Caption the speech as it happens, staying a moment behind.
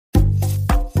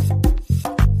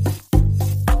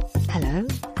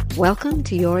Welcome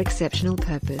to Your Exceptional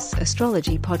Purpose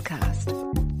Astrology Podcast.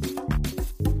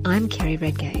 I'm Kerrie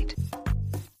Redgate.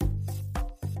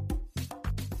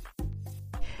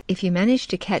 If you managed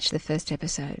to catch the first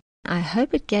episode, I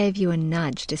hope it gave you a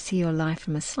nudge to see your life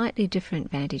from a slightly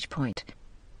different vantage point.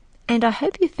 And I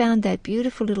hope you found that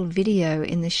beautiful little video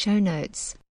in the show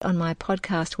notes on my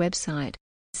podcast website.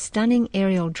 Stunning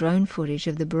aerial drone footage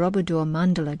of the Borobudur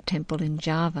Mandala temple in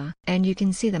Java, and you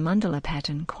can see the mandala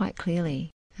pattern quite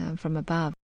clearly from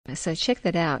above. So check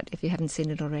that out if you haven't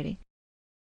seen it already.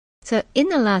 So in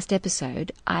the last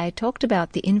episode, I talked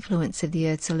about the influence of the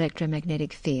Earth's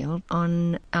electromagnetic field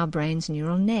on our brain's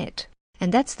neural net.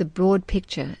 And that's the broad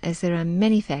picture, as there are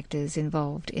many factors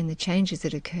involved in the changes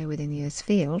that occur within the Earth's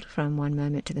field from one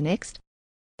moment to the next.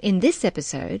 In this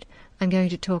episode, I'm going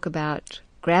to talk about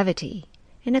gravity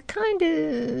in a kind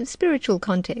of spiritual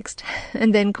context,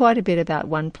 and then quite a bit about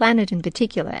one planet in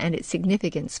particular and its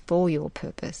significance for your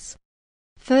purpose.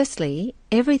 Firstly,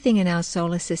 everything in our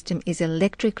solar system is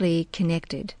electrically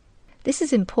connected. This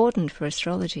is important for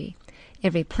astrology.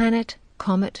 Every planet,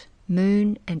 comet,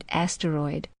 moon, and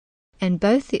asteroid, and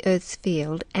both the Earth's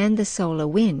field and the solar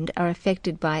wind are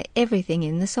affected by everything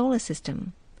in the solar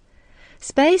system.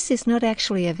 Space is not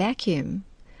actually a vacuum,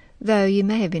 though you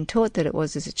may have been taught that it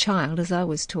was as a child, as I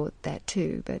was taught that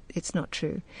too, but it's not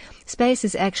true. Space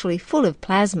is actually full of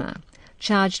plasma,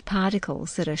 charged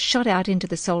particles that are shot out into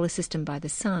the solar system by the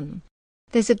sun.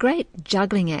 There's a great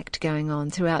juggling act going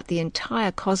on throughout the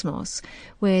entire cosmos,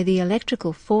 where the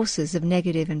electrical forces of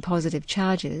negative and positive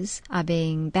charges are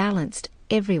being balanced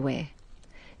everywhere.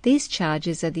 These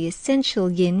charges are the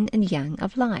essential yin and yang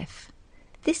of life.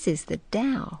 This is the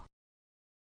Tao.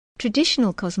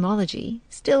 Traditional cosmology,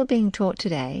 still being taught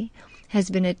today,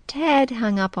 has been a tad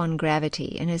hung up on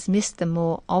gravity and has missed the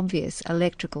more obvious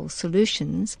electrical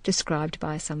solutions described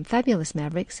by some fabulous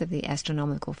mavericks of the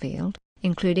astronomical field,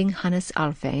 including Hannes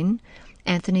Alfvén,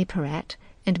 Anthony Peratt,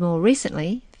 and more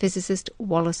recently, physicist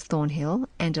Wallace Thornhill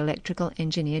and electrical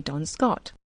engineer Don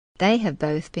Scott. They have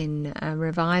both been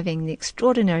reviving the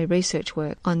extraordinary research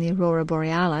work on the aurora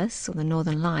borealis, or the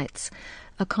northern lights,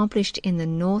 accomplished in the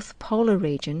North Polar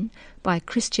region by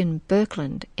Christian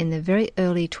Birkeland in the very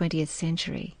early 20th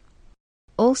century.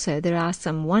 Also, there are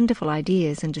some wonderful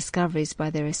ideas and discoveries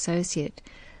by their associate,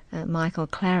 Michael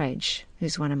Claridge,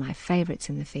 who's one of my favourites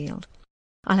in the field.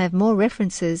 I'll have more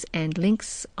references and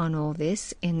links on all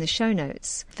this in the show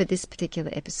notes for this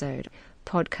particular episode,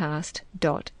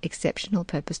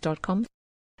 podcast.exceptionalpurpose.com.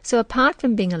 So apart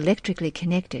from being electrically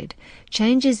connected,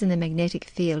 changes in the magnetic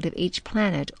field of each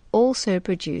planet also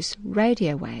produce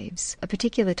radio waves, a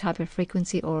particular type of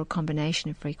frequency or a combination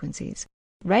of frequencies.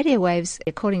 Radio waves,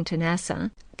 according to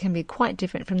NASA, can be quite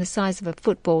different, from the size of a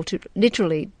football to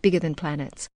literally bigger than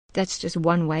planets. That's just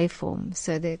one waveform,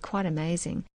 so they're quite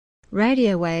amazing.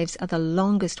 Radio waves are the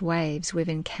longest waves we've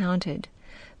encountered,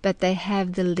 but they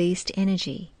have the least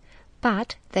energy.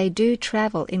 But they do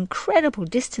travel incredible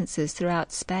distances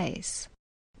throughout space.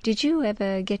 Did you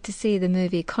ever get to see the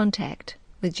movie Contact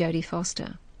with Jodie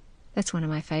Foster? That's one of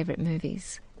my favourite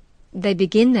movies. They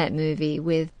begin that movie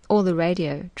with all the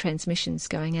radio transmissions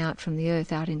going out from the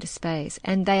Earth out into space,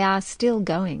 and they are still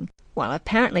going. Well,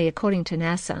 apparently, according to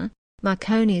NASA,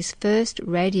 Marconi's first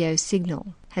radio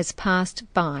signal has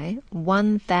passed by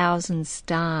 1,000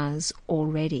 stars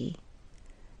already,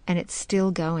 and it's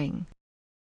still going.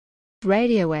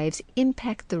 Radio waves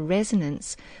impact the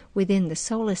resonance within the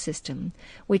solar system,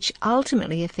 which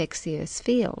ultimately affects the Earth's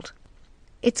field.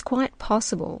 It's quite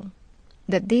possible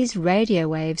that these radio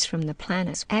waves from the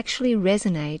planets actually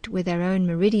resonate with our own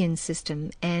meridian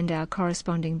system and our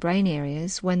corresponding brain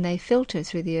areas when they filter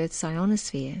through the Earth's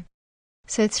ionosphere.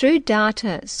 So through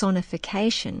data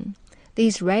sonification,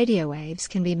 these radio waves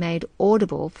can be made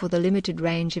audible for the limited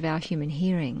range of our human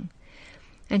hearing.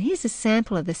 And here's a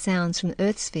sample of the sounds from the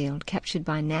Earth's field captured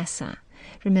by NASA.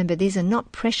 Remember, these are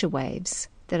not pressure waves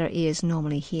that our ears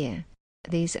normally hear.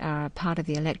 These are part of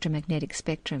the electromagnetic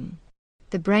spectrum.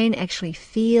 The brain actually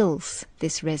feels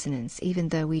this resonance, even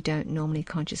though we don't normally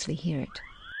consciously hear it.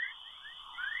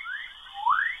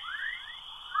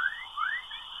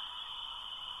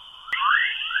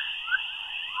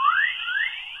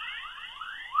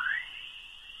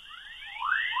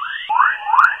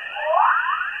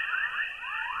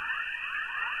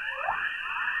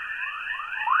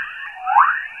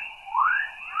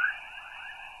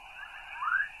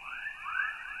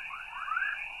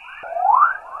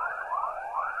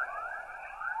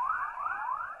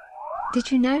 Did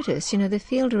you notice, the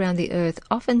field around the Earth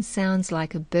often sounds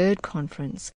like a bird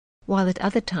conference, while at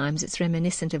other times it's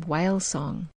reminiscent of whale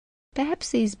song. Perhaps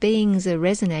these beings are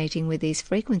resonating with these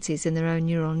frequencies in their own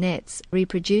neural nets,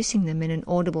 reproducing them in an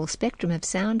audible spectrum of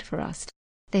sound for us.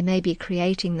 They may be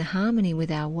creating the harmony with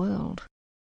our world.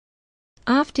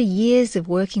 After years of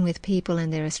working with people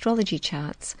and their astrology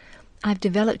charts, I've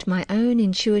developed my own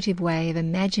intuitive way of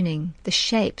imagining the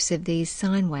shapes of these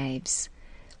sine waves,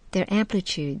 their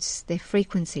amplitudes, their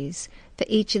frequencies for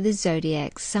each of the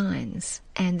zodiac signs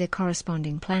and their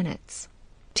corresponding planets.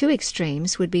 Two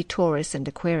extremes would be Taurus and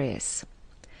Aquarius.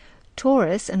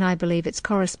 Taurus, and I believe its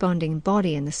corresponding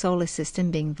body in the solar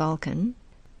system being Vulcan,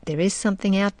 there is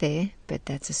something out there, but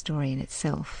that's a story in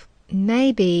itself,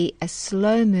 may be a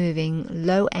slow-moving,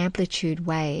 low-amplitude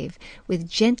wave with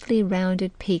gently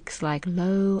rounded peaks like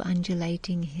low,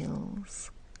 undulating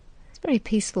hills. It's a very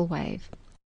peaceful wave.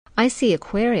 I see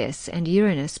Aquarius and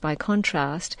Uranus, by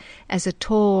contrast, as a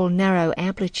tall, narrow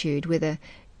amplitude with a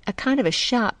kind of a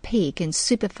sharp peak and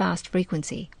super fast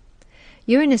frequency.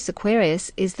 Uranus Aquarius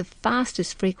is the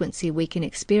fastest frequency we can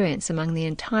experience among the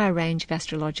entire range of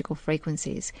astrological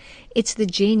frequencies. It's the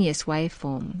genius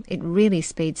waveform. It really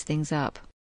speeds things up.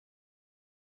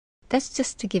 That's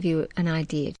just to give you an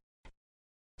idea.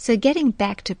 So getting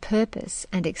back to purpose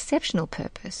and exceptional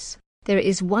purpose, there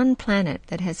is one planet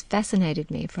that has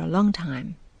fascinated me for a long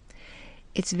time.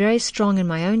 It's very strong in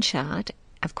my own chart,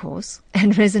 of course,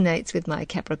 and resonates with my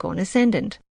Capricorn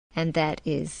ascendant, and that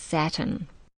is Saturn.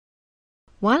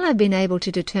 While I've been able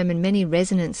to determine many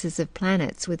resonances of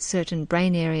planets with certain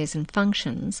brain areas and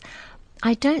functions,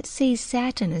 I don't see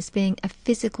Saturn as being a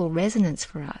physical resonance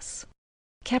for us.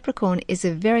 Capricorn is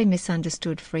a very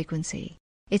misunderstood frequency.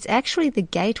 It's actually the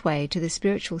gateway to the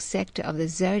spiritual sector of the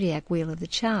zodiac wheel of the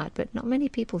chart, but not many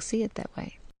people see it that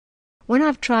way. When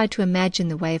I've tried to imagine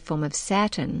the waveform of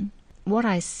Saturn, what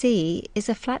I see is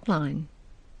a flat line.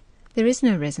 There is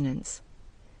no resonance.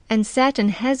 And Saturn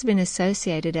has been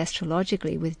associated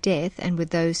astrologically with death and with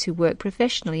those who work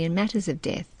professionally in matters of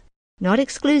death. Not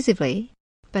exclusively,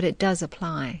 but it does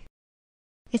apply.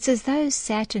 It's as though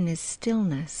Saturn is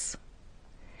stillness.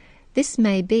 This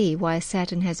may be why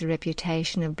Saturn has a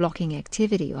reputation of blocking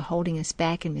activity or holding us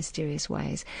back in mysterious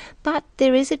ways. But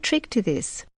there is a trick to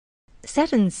this.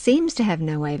 Saturn seems to have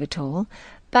no wave at all,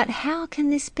 but how can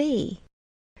this be?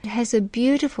 It has a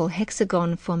beautiful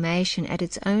hexagon formation at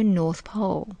its own north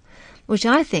pole, which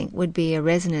I think would be a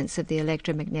resonance of the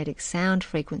electromagnetic sound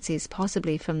frequencies,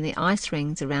 possibly from the ice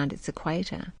rings around its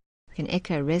equator, an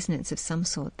echo resonance of some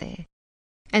sort there.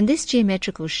 And this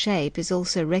geometrical shape is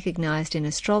also recognized in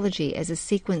astrology as a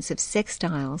sequence of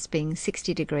sextiles being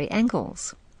 60-degree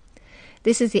angles.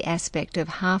 This is the aspect of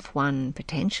half-one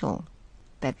potential,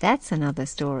 but that's another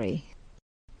story.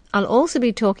 I'll also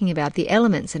be talking about the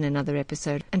elements in another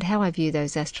episode and how I view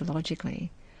those astrologically.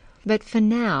 But for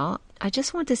now, I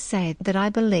just want to say that I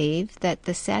believe that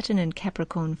the Saturn and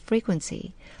Capricorn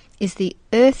frequency is the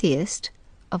earthiest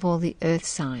of all the earth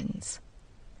signs.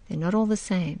 They're not all the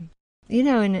same. You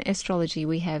know, in astrology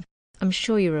we have, I'm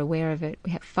sure you're aware of it,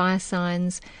 we have fire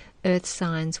signs, earth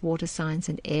signs, water signs,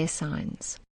 and air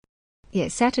signs.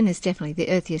 Yes, Saturn is definitely the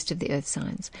earthiest of the earth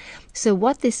signs. So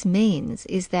what this means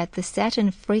is that the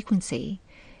Saturn frequency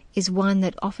is one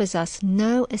that offers us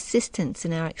no assistance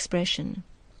in our expression.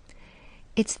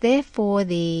 It's therefore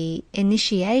the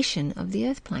initiation of the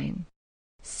earth plane.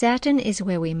 Saturn is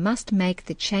where we must make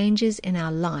the changes in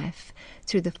our life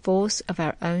through the force of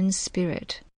our own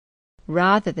spirit,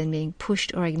 rather than being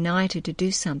pushed or ignited to do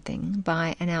something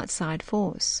by an outside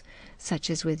force,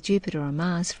 such as with Jupiter or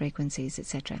Mars frequencies,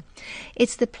 etc.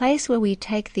 It's the place where we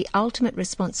take the ultimate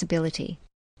responsibility.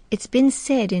 It's been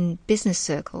said in business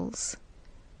circles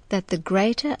that the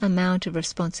greater amount of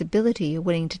responsibility you're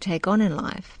willing to take on in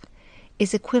life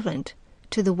is equivalent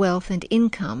to the wealth and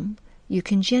income you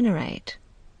can generate.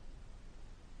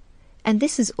 And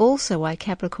this is also why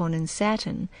Capricorn and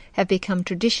Saturn have become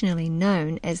traditionally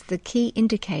known as the key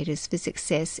indicators for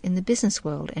success in the business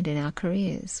world and in our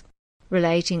careers.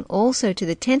 Relating also to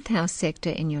the 10th house sector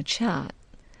in your chart,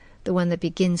 the one that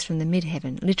begins from the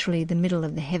midheaven, literally the middle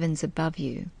of the heavens above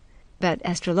you. But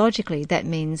astrologically, that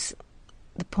means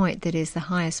the point that is the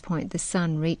highest point the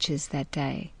sun reaches that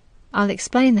day. I'll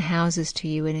explain the houses to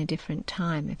you in a different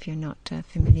time if you're not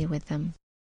familiar with them.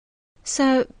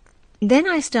 So then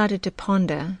I started to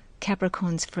ponder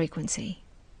Capricorn's frequency.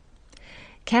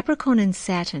 Capricorn and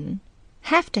Saturn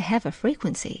have to have a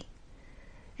frequency.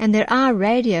 And there are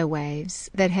radio waves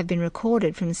that have been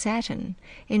recorded from Saturn.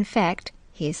 In fact,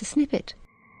 here's a snippet.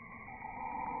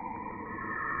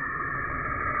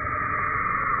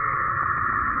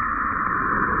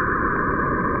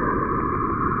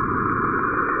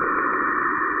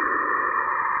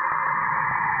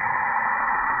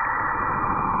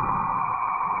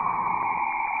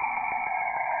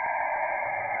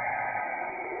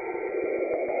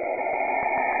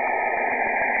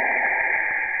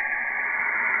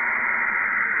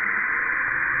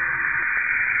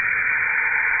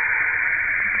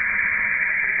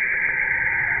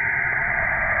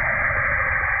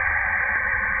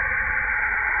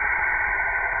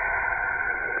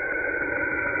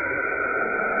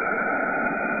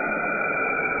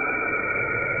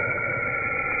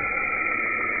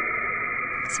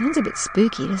 Sounds a bit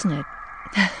spooky, doesn't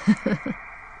it?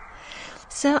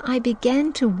 So I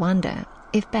began to wonder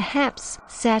if perhaps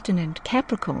Saturn and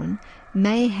Capricorn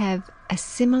may have a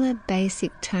similar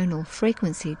basic tonal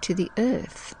frequency to the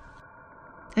Earth.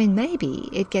 I mean, maybe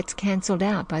it gets cancelled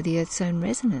out by the Earth's own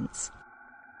resonance.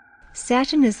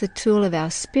 Saturn is the tool of our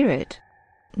spirit,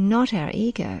 not our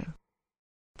ego.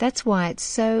 That's why it's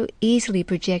so easily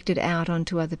projected out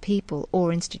onto other people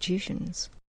or institutions.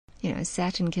 You know,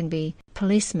 Saturn can be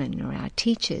policemen or our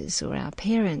teachers or our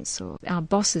parents or our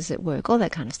bosses at work, all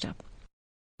that kind of stuff.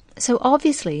 So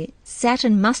obviously,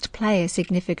 Saturn must play a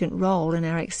significant role in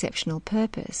our exceptional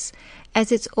purpose,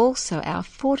 as it's also our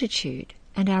fortitude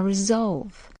and our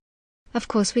resolve. Of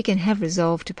course, we can have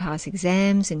resolve to pass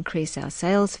exams, increase our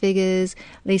sales figures,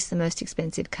 lease the most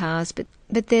expensive cars, but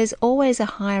there's always a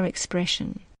higher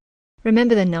expression.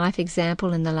 Remember the knife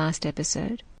example in the last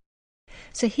episode?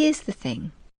 So here's the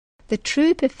thing. The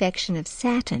true perfection of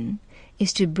Saturn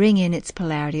is to bring in its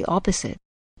polarity opposite,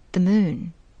 the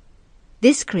moon.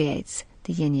 This creates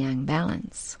the yin-yang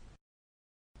balance.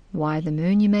 Why the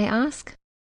moon, you may ask?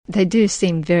 They do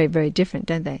seem very, very different,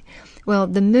 don't they? Well,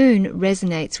 the moon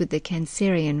resonates with the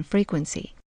Cancerian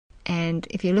frequency. And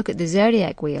if you look at the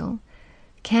zodiac wheel,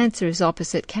 Cancer is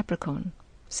opposite Capricorn.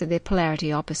 So they're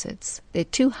polarity opposites. They're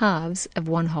two halves of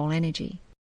one whole energy.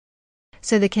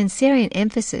 So the Cancerian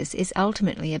emphasis is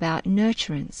ultimately about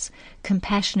nurturance,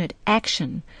 compassionate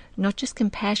action, not just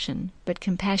compassion, but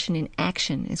compassion in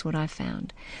action is what I've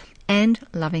found, and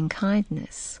loving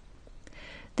kindness.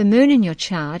 The moon in your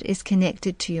chart is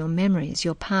connected to your memories,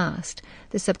 your past,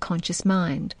 the subconscious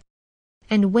mind.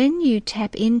 And when you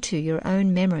tap into your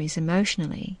own memories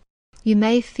emotionally, you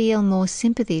may feel more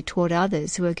sympathy toward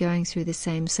others who are going through the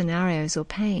same scenarios or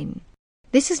pain.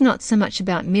 This is not so much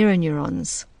about mirror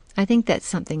neurons, I think that's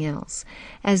something else,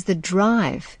 as the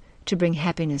drive to bring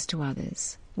happiness to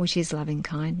others, which is loving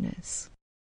kindness.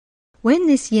 When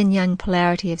this yin-yang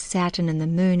polarity of Saturn and the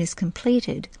moon is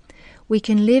completed, we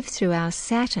can live through our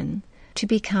Saturn to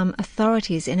become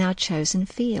authorities in our chosen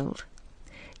field.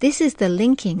 This is the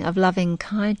linking of loving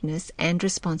kindness and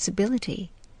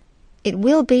responsibility. It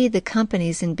will be the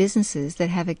companies and businesses that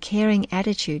have a caring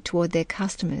attitude toward their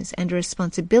customers and a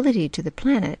responsibility to the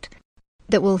planet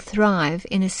that will thrive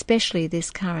in especially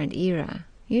this current era.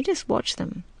 You just watch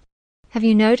them. Have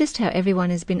you noticed how everyone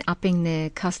has been upping their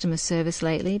customer service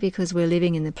lately because we're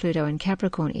living in the Pluto and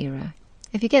Capricorn era?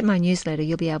 If you get my newsletter,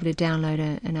 you'll be able to download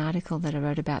an article that I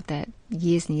wrote about that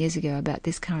years and years ago about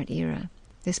this current era,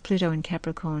 this Pluto and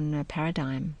Capricorn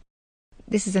paradigm.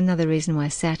 This is another reason why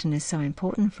Saturn is so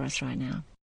important for us right now.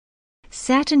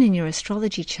 Saturn in your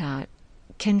astrology chart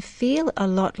can feel a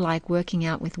lot like working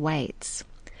out with weights.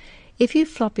 If you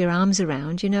flop your arms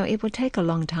around, it will take a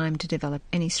long time to develop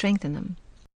any strength in them.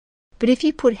 But if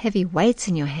you put heavy weights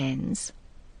in your hands,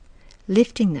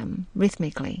 lifting them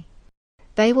rhythmically,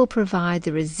 they will provide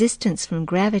the resistance from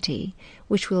gravity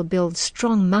which will build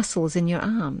strong muscles in your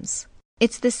arms.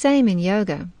 It's the same in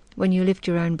yoga when you lift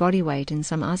your own body weight in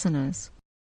some asanas.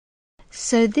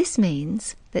 So this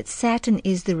means that Saturn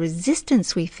is the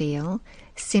resistance we feel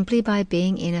simply by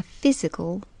being in a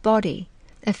physical body,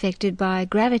 affected by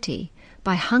gravity,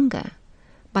 by hunger,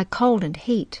 by cold and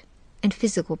heat, and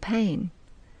physical pain.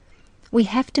 We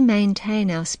have to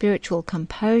maintain our spiritual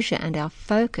composure and our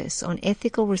focus on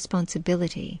ethical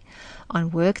responsibility,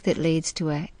 on work that leads to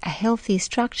a healthy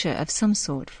structure of some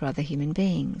sort for other human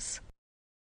beings.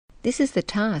 This is the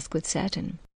task with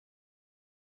Saturn.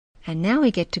 And now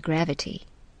we get to gravity.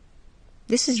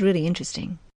 This is really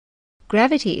interesting.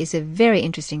 Gravity is a very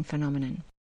interesting phenomenon.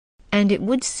 And it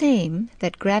would seem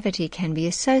that gravity can be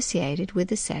associated with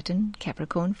the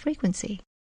Saturn-Capricorn frequency.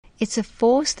 It's a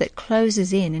force that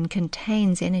closes in and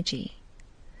contains energy.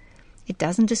 It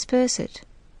doesn't disperse it.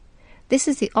 This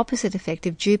is the opposite effect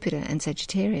of Jupiter and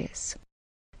Sagittarius.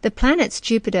 The planets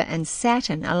Jupiter and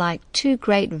Saturn are like two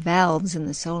great valves in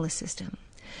the solar system.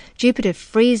 Jupiter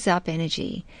frees up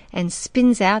energy and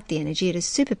spins out the energy at a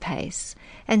super pace,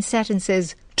 and Saturn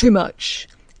says, "Too much,"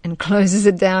 and closes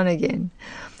it down again.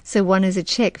 So one is a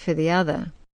check for the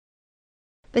other.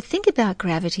 But think about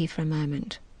gravity for a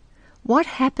moment. What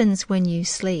happens when you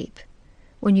sleep,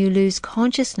 when you lose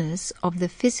consciousness of the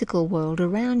physical world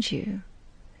around you?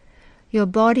 Your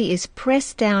body is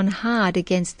pressed down hard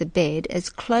against the bed as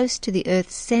close to the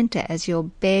Earth's center as your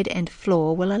bed and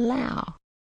floor will allow.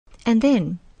 And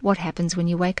then, what happens when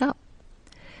you wake up?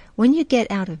 When you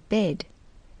get out of bed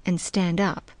and stand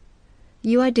up,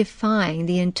 you are defying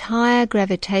the entire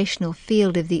gravitational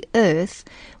field of the Earth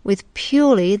with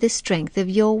purely the strength of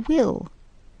your will.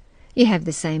 You have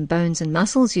the same bones and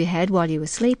muscles you had while you were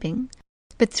sleeping,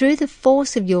 But through the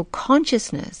force of your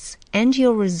consciousness and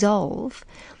your resolve,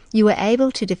 you are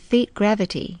able to defeat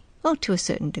gravity, well, to a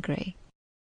certain degree.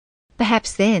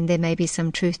 Perhaps then there may be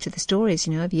some truth to the stories,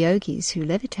 of yogis who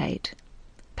levitate.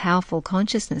 Powerful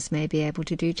consciousness may be able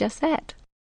to do just that.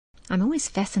 I'm always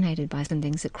fascinated by some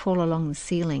things that crawl along the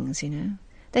ceilings,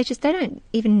 They don't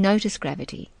even notice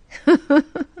gravity.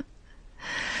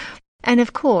 And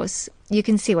of course, you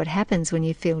can see what happens when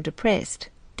you feel depressed,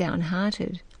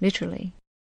 downhearted, literally.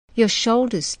 Your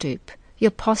shoulders stoop,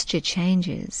 your posture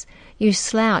changes, you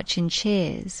slouch in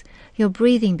chairs, your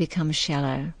breathing becomes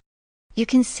shallow. You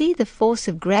can see the force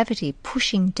of gravity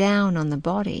pushing down on the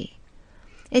body.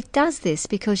 It does this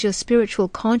because your spiritual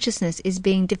consciousness is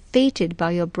being defeated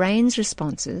by your brain's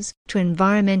responses to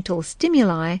environmental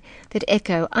stimuli that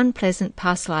echo unpleasant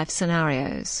past life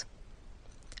scenarios.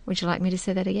 Would you like me to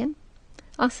say that again?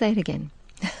 I'll say it again.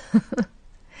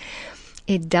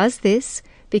 It does this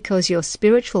because your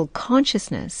spiritual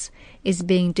consciousness is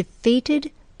being defeated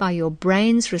by your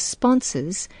brain's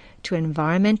responses to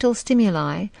environmental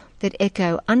stimuli that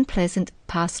echo unpleasant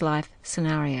past life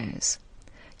scenarios.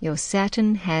 Your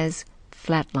Saturn has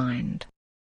flatlined.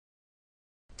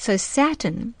 So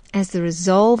Saturn, as the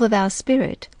resolve of our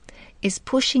spirit, is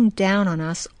pushing down on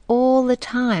us all the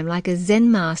time like a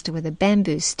Zen master with a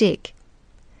bamboo stick.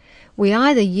 We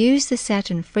either use the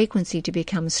Saturn frequency to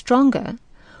become stronger,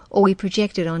 or we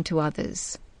project it onto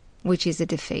others, which is a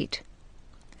defeat.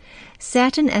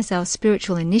 Saturn as our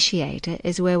spiritual initiator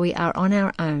is where we are on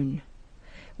our own,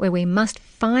 where we must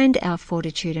find our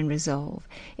fortitude and resolve.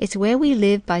 It's where we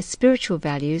live by spiritual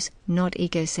values, not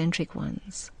egocentric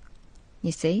ones.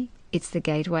 You see, it's the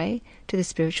gateway to the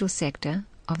spiritual sector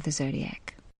of the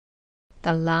zodiac.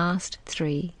 The last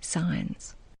 3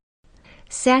 signs.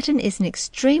 Saturn is an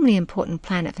extremely important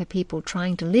planet for people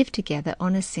trying to live together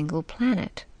on a single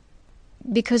planet.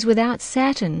 Because without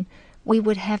Saturn, we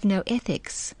would have no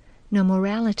ethics, no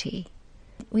morality.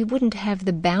 We wouldn't have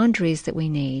the boundaries that we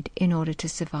need in order to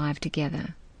survive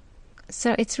together.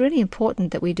 So it's really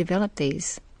important that we develop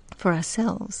these for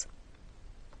ourselves.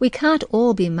 We can't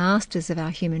all be masters of our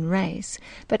human race,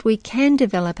 but we can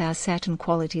develop our Saturn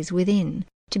qualities within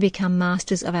to become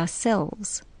masters of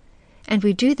ourselves. And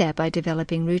we do that by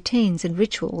developing routines and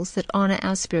rituals that honour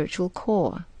our spiritual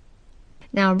core.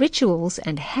 Now, rituals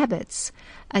and habits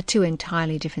are 2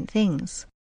 entirely different things.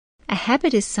 A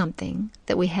habit is something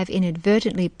that we have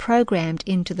inadvertently programmed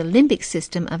into the limbic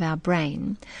system of our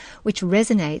brain, which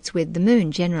resonates with the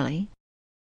moon generally,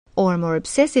 or a more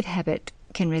obsessive habit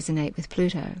can resonate with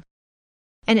Pluto.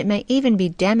 And it may even be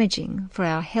damaging for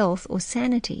our health or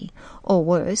sanity, or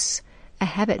worse, a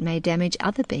habit may damage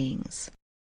other beings.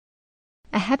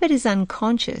 A habit is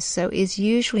unconscious, so is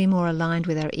usually more aligned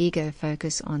with our ego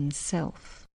focus on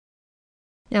self.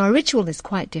 Now, a ritual is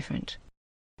quite different.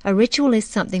 A ritual is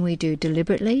something we do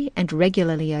deliberately and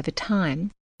regularly over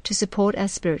time to support our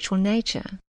spiritual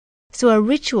nature. So a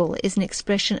ritual is an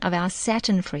expression of our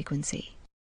Saturn frequency.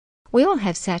 We all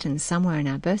have Saturn somewhere in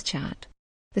our birth chart.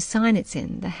 The sign it's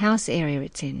in, the house area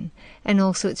it's in, and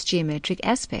also its geometric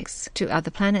aspects to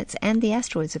other planets and the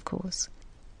asteroids, of course.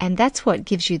 And that's what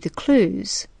gives you the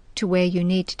clues to where you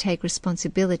need to take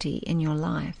responsibility in your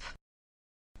life.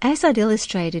 As I'd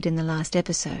illustrated in the last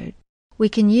episode, we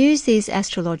can use these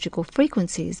astrological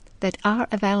frequencies that are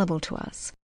available to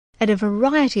us at a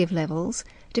variety of levels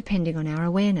depending on our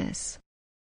awareness.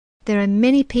 There are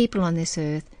many people on this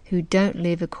earth who don't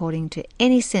live according to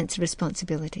any sense of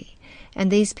responsibility,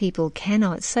 and these people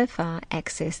cannot so far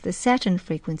access the Saturn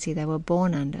frequency they were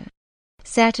born under.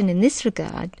 Saturn in this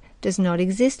regard does not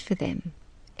exist for them.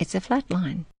 It's a flat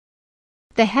line.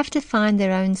 They have to find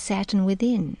their own Saturn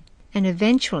within, and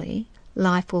eventually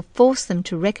life will force them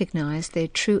to recognize their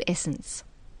true essence.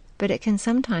 But it can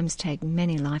sometimes take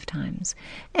many lifetimes.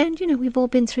 And, we've all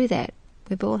been through that.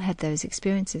 We've all had those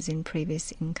experiences in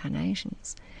previous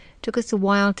incarnations. It took us a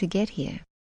while to get here.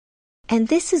 And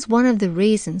this is one of the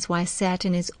reasons why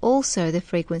Saturn is also the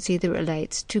frequency that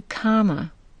relates to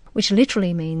karma, which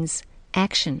literally means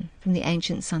action from the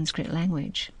ancient Sanskrit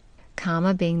language.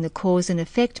 Karma being the cause and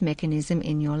effect mechanism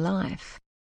in your life.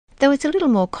 Though it's a little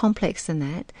more complex than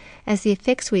that, as the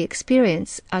effects we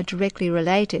experience are directly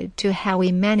related to how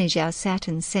we manage our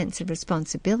Saturn sense of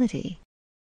responsibility.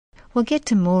 We'll get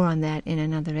to more on that in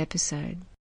another episode.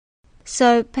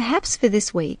 So perhaps for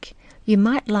this week, you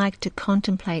might like to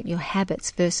contemplate your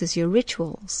habits versus your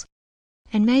rituals,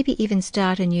 and maybe even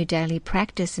start a new daily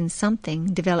practice in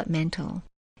something developmental.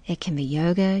 It can be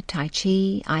yoga, tai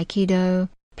chi, aikido,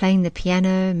 playing the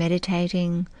piano,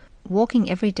 meditating, walking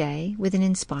every day with an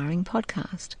inspiring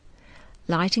podcast,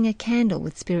 lighting a candle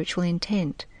with spiritual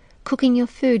intent, cooking your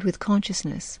food with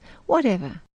consciousness,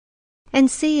 whatever. And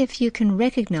see if you can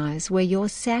recognize where your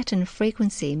Saturn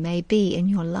frequency may be in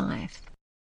your life,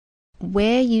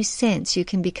 where you sense you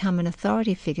can become an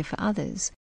authority figure for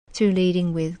others through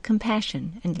leading with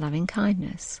compassion and loving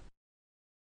kindness.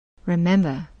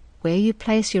 Remember, where you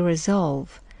place your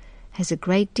resolve has a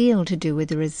great deal to do with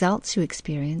the results you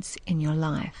experience in your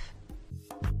life.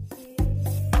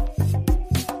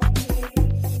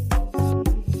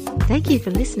 Thank you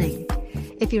for listening.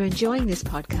 If you're enjoying this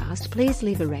podcast, please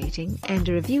leave a rating and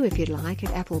a review if you'd like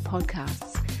at Apple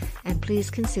Podcasts, and please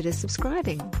consider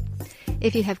subscribing.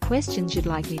 If you have questions you'd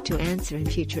like me to answer in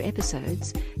future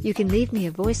episodes, you can leave me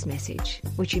a voice message,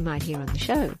 which you might hear on the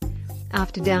show,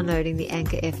 after downloading the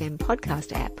Anchor FM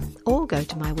podcast app, or go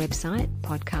to my website,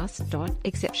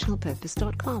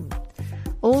 podcast.exceptionalpurpose.com.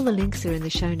 All the links are in the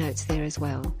show notes there as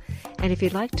well. And if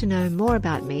you'd like to know more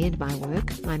about me and my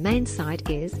work, my main site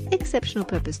is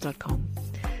exceptionalpurpose.com.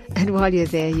 And while you're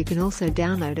there, you can also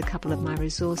download a couple of my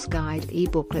resource guide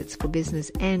e-booklets for business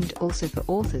and also for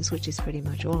authors, which is pretty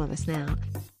much all of us now,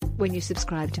 when you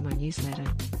subscribe to my newsletter.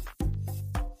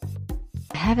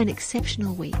 Have an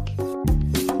exceptional week.